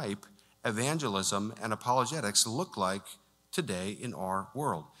 type evangelism and apologetics look like today in our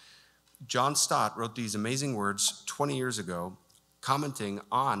world. John Stott wrote these amazing words 20 years ago, commenting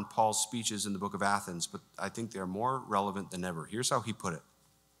on Paul's speeches in the book of Athens, but I think they're more relevant than ever. Here's how he put it.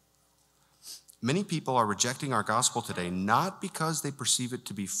 Many people are rejecting our gospel today not because they perceive it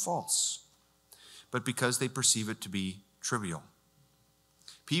to be false, but because they perceive it to be trivial.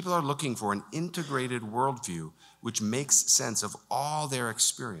 People are looking for an integrated worldview which makes sense of all their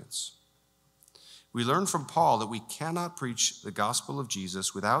experience. We learn from Paul that we cannot preach the gospel of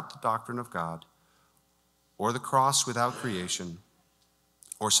Jesus without the doctrine of God, or the cross without creation,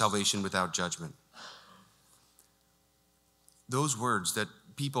 or salvation without judgment. Those words that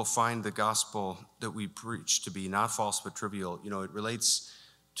people find the gospel that we preach to be not false but trivial, it relates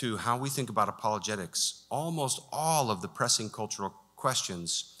to how we think about apologetics. Almost all of the pressing cultural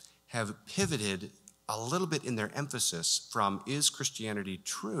questions have pivoted a little bit in their emphasis from is Christianity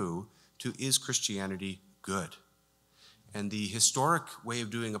true to is Christianity good? And the historic way of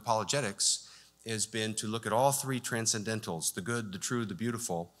doing apologetics has been to look at all three transcendentals, the good, the true, the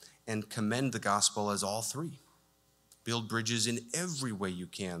beautiful, and commend the gospel as all three. Build bridges in every way you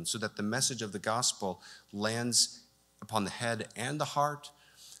can so that the message of the gospel lands upon the head and the heart,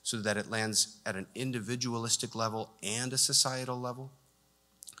 so that it lands at an individualistic level and a societal level.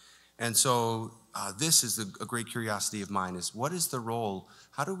 And so this is a great curiosity of mine, is what is the role,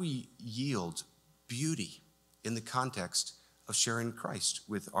 how do we yield beauty in the context of sharing Christ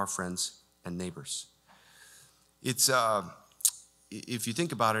with our friends and neighbors? It's, if you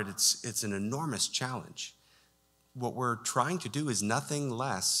think about it, it's an enormous challenge. What we're trying to do is nothing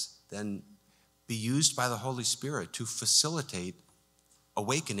less than be used by the Holy Spirit to facilitate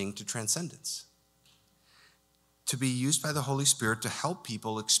awakening to transcendence. To be used by the Holy Spirit to help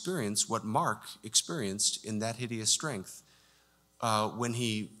people experience what Mark experienced in that hideous strength when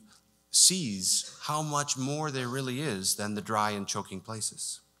he sees how much more there really is than the dry and choking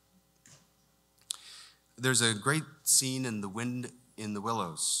places. There's a great scene in The Wind in the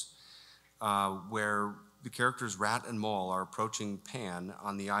Willows where the characters Rat and Mole are approaching Pan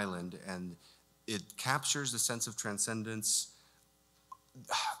on the island, and it captures the sense of transcendence.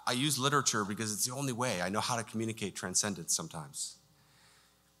 I use literature because it's the only way I know how to communicate transcendence sometimes.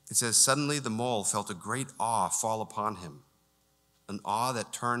 It says, suddenly the mole felt a great awe fall upon him, an awe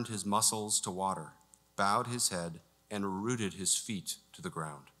that turned his muscles to water, bowed his head, and rooted his feet to the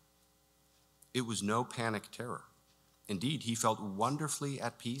ground. It was no panic terror. Indeed, he felt wonderfully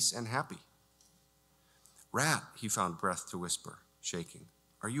at peace and happy. Rat, he found breath to whisper, shaking.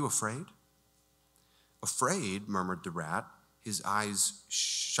 Are you afraid? Afraid, murmured the rat, his eyes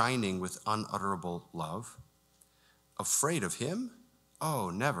shining with unutterable love. Afraid of him? Oh,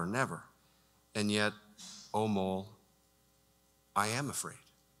 never, never. And yet, oh mole, I am afraid.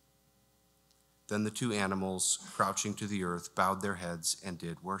 Then the two animals, crouching to the earth, bowed their heads and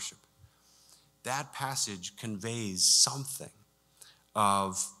did worship. That passage conveys something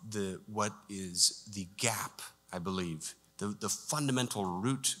of what is the gap, I believe, the fundamental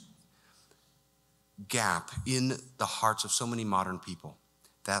root gap in the hearts of so many modern people,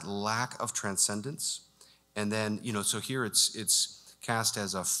 that lack of transcendence. And then, so here it's cast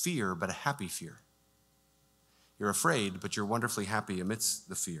as a fear, but a happy fear. You're afraid, but you're wonderfully happy amidst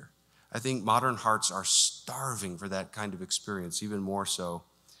the fear. I think modern hearts are starving for that kind of experience, even more so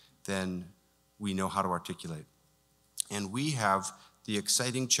than we know how to articulate. And we have the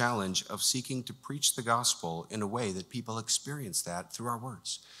exciting challenge of seeking to preach the gospel in a way that people experience that through our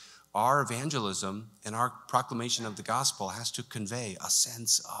words. Our evangelism and our proclamation of the gospel has to convey a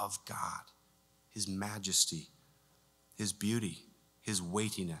sense of God, his majesty, his beauty, his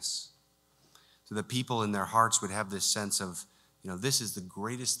weightiness, so that people in their hearts would have this sense of, this is the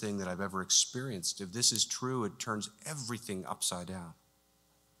greatest thing that I've ever experienced. If this is true, it turns everything upside down.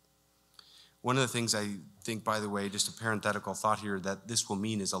 One of the things I think, by the way, just a parenthetical thought here, that this will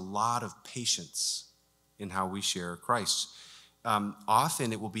mean is a lot of patience in how we share Christ.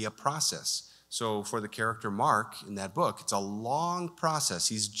 Often it will be a process. So for the character Mark in that book, it's a long process.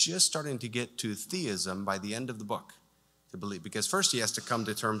 He's just starting to get to theism by the end of the book, to believe, because first he has to come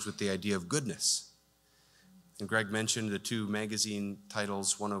to terms with the idea of goodness. And Greg mentioned the two magazine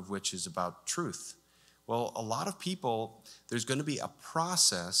titles, one of which is about truth. Well, a lot of people, there's going to be a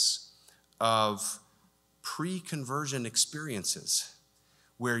process of pre-conversion experiences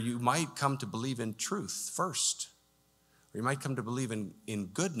where you might come to believe in truth first, or you might come to believe in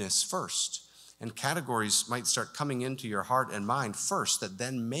goodness first, and categories might start coming into your heart and mind first that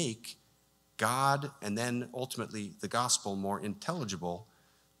then make God and then ultimately the gospel more intelligible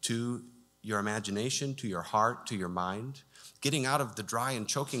to your imagination, to your heart, to your mind. Getting out of the dry and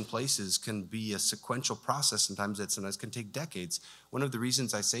choking places can be a sequential process. Sometimes can take decades. One of the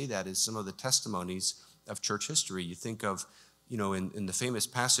reasons I say that is some of the testimonies of church history. You think of, in the famous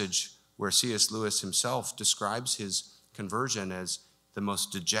passage where C.S. Lewis himself describes his conversion as the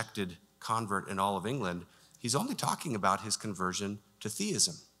most dejected convert in all of England. He's only talking about his conversion to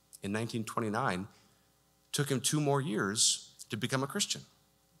theism in 1929. It took him 2 more years to become a Christian.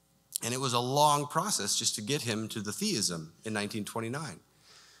 And it was a long process just to get him to the theism in 1929.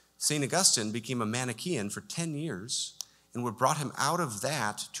 St. Augustine became a Manichaean for 10 years, and what brought him out of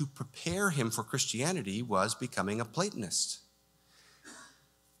that to prepare him for Christianity was becoming a Platonist.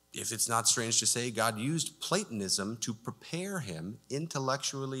 If it's not strange to say, God used Platonism to prepare him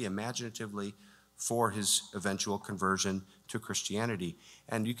intellectually, imaginatively, for his eventual conversion to Christianity.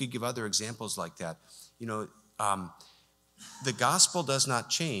 And you could give other examples like that. The gospel does not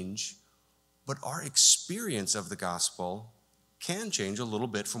change, but our experience of the gospel can change a little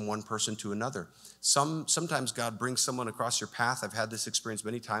bit from one person to another. Sometimes God brings someone across your path. I've had this experience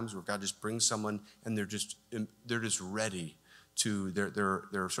many times where God just brings someone and they're just ready to,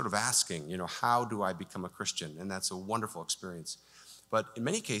 they're sort of asking, how do I become a Christian? And that's a wonderful experience. But in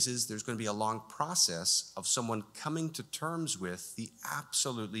many cases, there's going to be a long process of someone coming to terms with the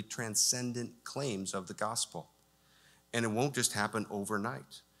absolutely transcendent claims of the gospel. And it won't just happen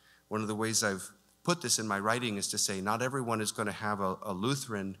overnight. One of the ways I've put this in my writing is to say not everyone is going to have a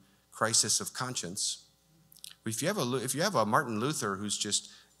Lutheran crisis of conscience. If you have a Martin Luther who's just,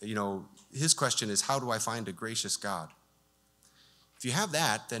 his question is, how do I find a gracious God? If you have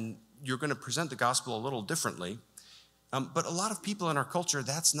that, then you're going to present the gospel a little differently. But a lot of people in our culture,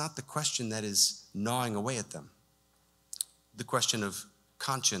 that's not the question that is gnawing away at them. The question of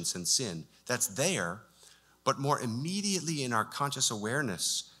conscience and sin, that's there. But more immediately in our conscious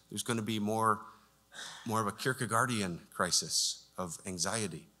awareness, there's going to be more of a Kierkegaardian crisis of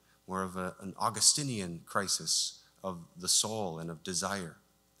anxiety, more of an Augustinian crisis of the soul and of desire.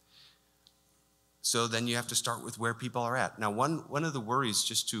 So then you have to start with where people are at. Now, one of the worries,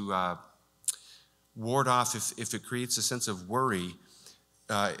 just to ward off if it creates a sense of worry,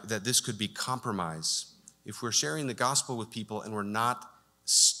 that this could be compromise. If we're sharing the gospel with people and we're not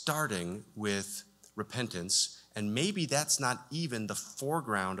starting with repentance, and maybe that's not even the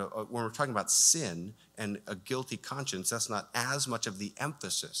foreground when we're talking about sin and a guilty conscience, that's not as much of the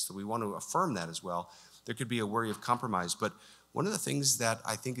emphasis, so we want to affirm that as well. There could be a worry of compromise, but one of the things that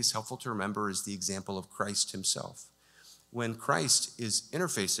I think is helpful to remember is the example of Christ himself. When Christ is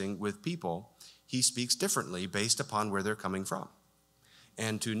interfacing with people, he speaks differently based upon where they're coming from.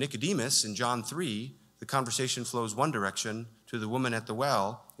 And to Nicodemus in John 3, the conversation flows one direction. To the woman at the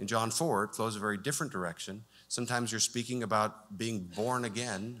well in John 4, it flows a very different direction. Sometimes you're speaking about being born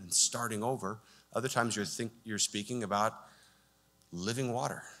again and starting over. Other times you're speaking about living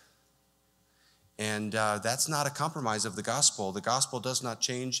water. And that's not a compromise of the gospel. The gospel does not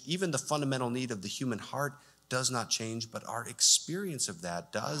change. Even the fundamental need of the human heart does not change, but our experience of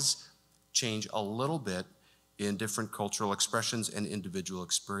that does change a little bit in different cultural expressions and individual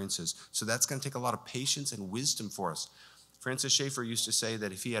experiences. So that's going to take a lot of patience and wisdom for us. Francis Schaeffer used to say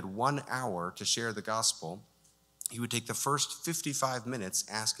that if he had 1 hour to share the gospel, he would take the first 55 minutes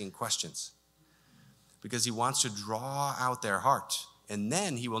asking questions because he wants to draw out their heart, and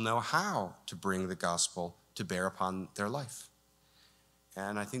then he will know how to bring the gospel to bear upon their life.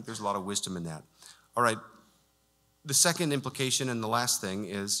 And I think there's a lot of wisdom in that. All right, the second implication and the last thing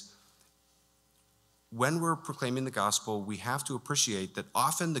is when we're proclaiming the gospel, we have to appreciate that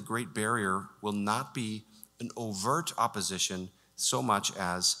often the great barrier will not be an overt opposition so much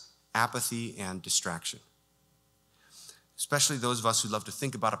as apathy and distraction. Especially those of us who love to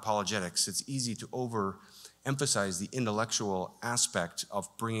think about apologetics, it's easy to overemphasize the intellectual aspect of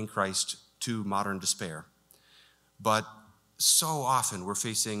bringing Christ to modern despair. But so often we're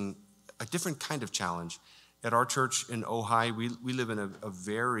facing a different kind of challenge. At our church in Ojai, we live in a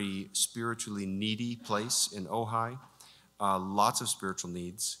very spiritually needy place in Ojai, lots of spiritual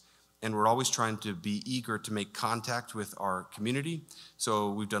needs, and we're always trying to be eager to make contact with our community.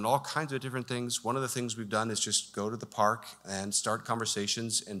 So we've done all kinds of different things. One of the things we've done is just go to the park and start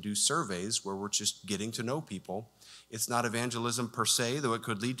conversations and do surveys where we're just getting to know people. It's not evangelism per se, though it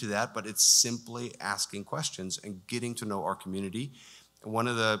could lead to that, but it's simply asking questions and getting to know our community. One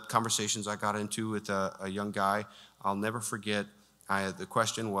of the conversations I got into with a young guy, I'll never forget, the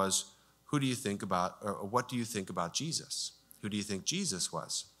question was, who do you think about, or what do you think about Jesus? Who do you think Jesus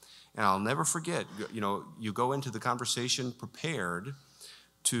was? And I'll never forget, you go into the conversation prepared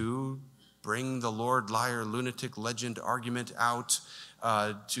to bring the Lord, liar, lunatic, legend argument out,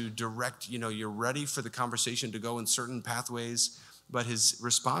 to direct, you're ready for the conversation to go in certain pathways. But his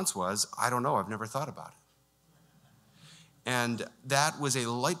response was, I don't know, I've never thought about it. And that was a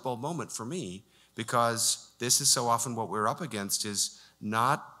light bulb moment for me, because this is so often what we're up against is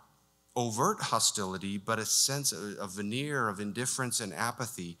not overt hostility, but a sense of a veneer of indifference and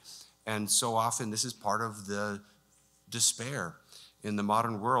apathy. And so often this is part of the despair in the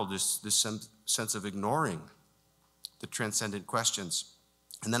modern world, is this sense of ignoring the transcendent questions.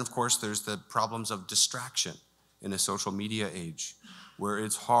 And then, of course, there's the problems of distraction in a social media age, where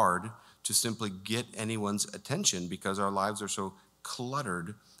it's hard to simply get anyone's attention because our lives are so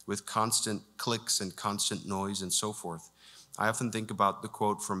cluttered with constant clicks and constant noise and so forth. I often think about the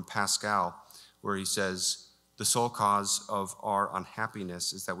quote from Pascal where he says, the sole cause of our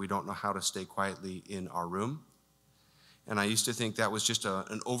unhappiness is that we don't know how to stay quietly in our room. And I used to think that was just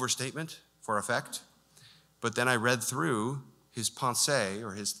an overstatement for effect. But then I read through his pensée,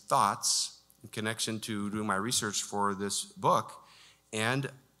 or his thoughts, in connection to doing my research for this book, and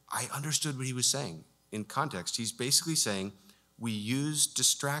I understood what he was saying in context. He's basically saying we use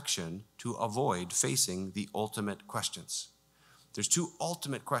distraction to avoid facing the ultimate questions. There's two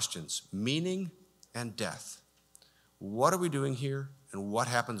ultimate questions, meaning and death. What are we doing here, and what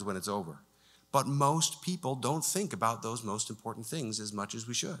happens when it's over? But most people don't think about those most important things as much as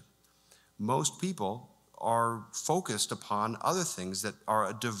we should. Most people are focused upon other things that are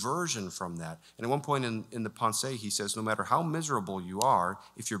a diversion from that. And at one point in the pensée, he says, no matter how miserable you are,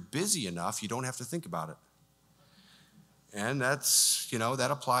 if you're busy enough, you don't have to think about it. And that's,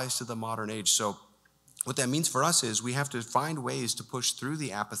 that applies to the modern age. So what that means for us is we have to find ways to push through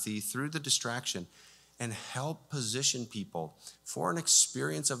the apathy, through the distraction, and help position people for an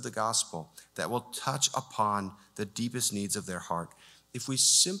experience of the gospel that will touch upon the deepest needs of their heart. If we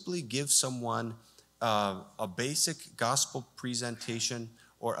simply give someone a basic gospel presentation,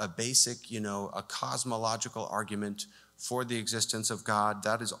 or a basic, a cosmological argument for the existence of God,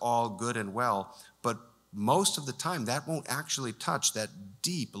 that is all good and well. But most of the time, that won't actually touch that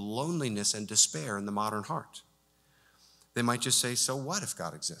deep loneliness and despair in the modern heart. They might just say, so what if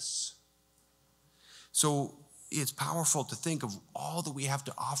God exists? So it's powerful to think of all that we have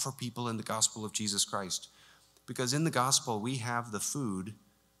to offer people in the gospel of Jesus Christ. Because in the gospel, we have the food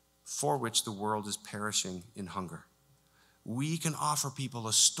for which the world is perishing in hunger. We can offer people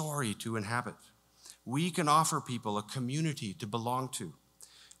a story to inhabit. We can offer people a community to belong to.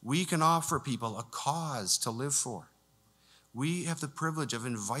 We can offer people a cause to live for. We have the privilege of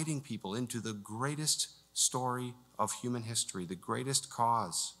inviting people into the greatest story of human history, the greatest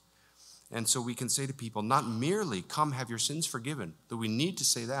cause. And so we can say to people, not merely, come have your sins forgiven, though we need to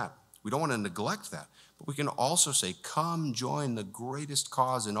say that. We don't want to neglect that. But we can also say, come join the greatest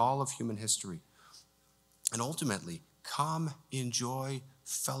cause in all of human history. And ultimately, come enjoy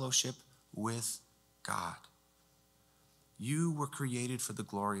fellowship with God. You were created for the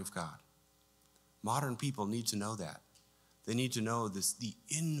glory of God. Modern people need to know that. They need to know this, the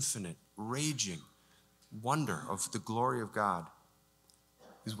infinite, raging wonder of the glory of God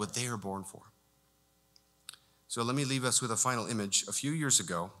is what they are born for. So let me leave us with a final image. A few years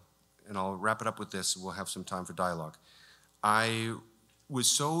ago, and I'll wrap it up with this, we'll have some time for dialogue. I was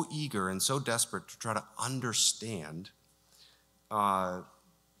so eager and so desperate to try to understand the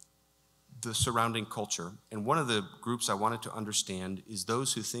surrounding culture. And one of the groups I wanted to understand is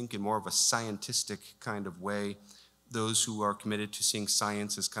those who think in more of a scientistic kind of way, those who are committed to seeing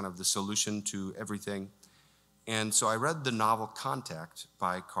science as kind of the solution to everything. And so I read the novel Contact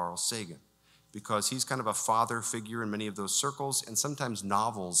by Carl Sagan, because he's kind of a father figure in many of those circles, and sometimes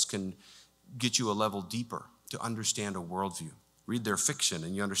novels can get you a level deeper to understand a worldview. Read their fiction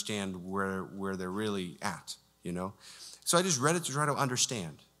and you understand where they're really at, So I just read it to try to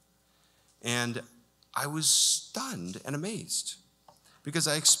understand. And I was stunned and amazed, because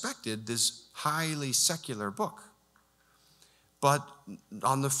I expected this highly secular book. But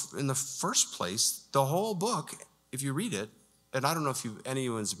in the first place, the whole book, if you read it, and I don't know if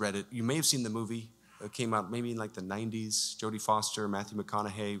anyone's read it, you may have seen the movie. It came out maybe in like the 90s. Jodie Foster, Matthew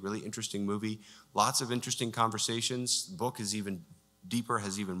McConaughey, really interesting movie. Lots of interesting conversations. The book is even deeper,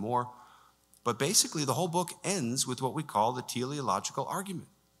 has even more. But basically, the whole book ends with what we call the teleological argument.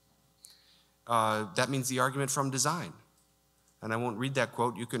 That means the argument from design. And I won't read that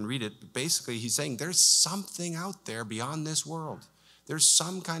quote, you can read it. But basically, he's saying there's something out there beyond this world. There's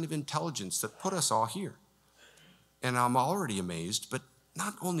some kind of intelligence that put us all here. And I'm already amazed, but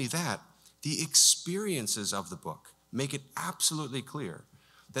not only that, the experiences of the book make it absolutely clear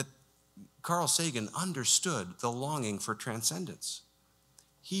that Carl Sagan understood the longing for transcendence.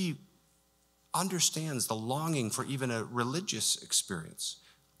 He understands the longing for even a religious experience.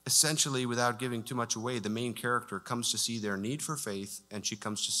 Essentially, without giving too much away, the main character comes to see their need for faith, and she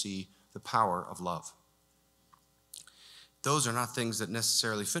comes to see the power of love. Those are not things that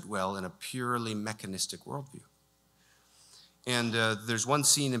necessarily fit well in a purely mechanistic worldview. And there's one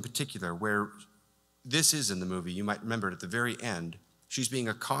scene in particular where this is in the movie. You might remember it at the very end. She's being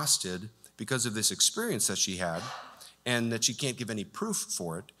accosted because of this experience that she had and that she can't give any proof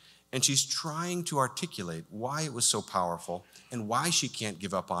for it. And she's trying to articulate why it was so powerful and why she can't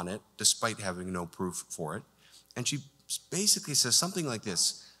give up on it despite having no proof for it. And she basically says something like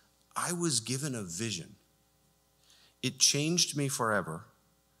this: I was given a vision. It changed me forever.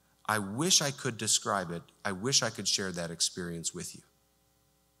 I wish I could describe it. I wish I could share that experience with you.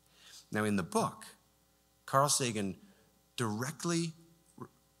 Now, in the book, Carl Sagan directly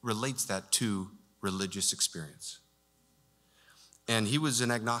relates that to religious experience. And he was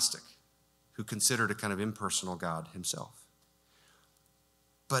an agnostic who considered a kind of impersonal God himself.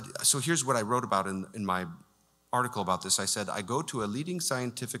 But so here's what I wrote about in my article about this. I said, I go to a leading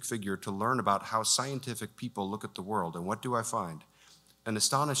scientific figure to learn about how scientific people look at the world. And what do I find? An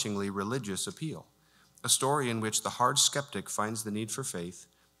astonishingly religious appeal. A story in which the hard skeptic finds the need for faith,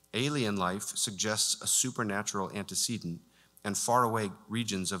 alien life suggests a supernatural antecedent, and faraway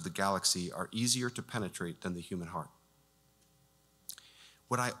regions of the galaxy are easier to penetrate than the human heart.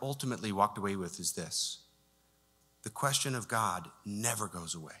 What I ultimately walked away with is this: the question of God never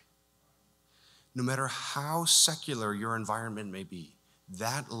goes away. No matter how secular your environment may be,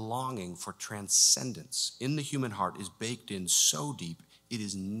 that longing for transcendence in the human heart is baked in so deep, it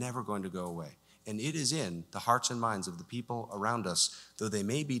is never going to go away. And it is in the hearts and minds of the people around us, though they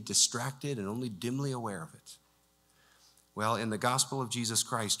may be distracted and only dimly aware of it. Well, in the gospel of Jesus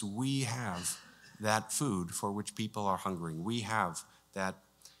Christ, we have that food for which people are hungering. We have that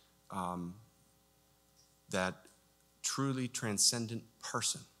truly transcendent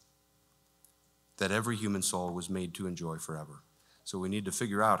person that every human soul was made to enjoy forever. So we need to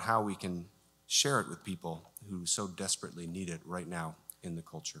figure out how we can share it with people who so desperately need it right now in the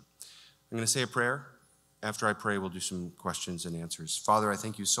culture. I'm going to say a prayer. After I pray, we'll do some questions and answers. Father, I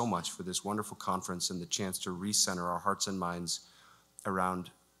thank you so much for this wonderful conference and the chance to recenter our hearts and minds around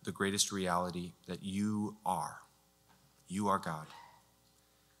the greatest reality that you are. You are God.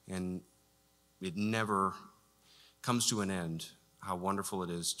 And it never comes to an end how wonderful it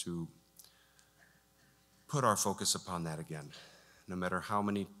is to put our focus upon that again. No matter how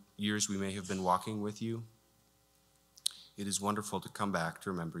many years we may have been walking with you, it is wonderful to come back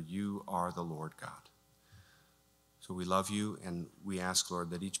to remember you are the Lord God. So we love you, and we ask,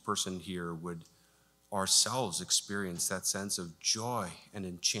 Lord, that each person here would ourselves experience that sense of joy and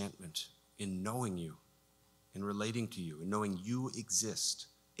enchantment in knowing you, in relating to you, in knowing you exist.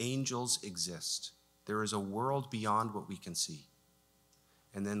 Angels exist. There is a world beyond what we can see.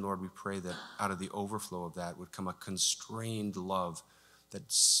 And then, Lord, we pray that out of the overflow of that would come a constrained love that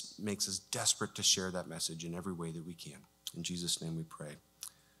makes us desperate to share that message in every way that we can. In Jesus' name we pray.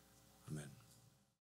 Amen.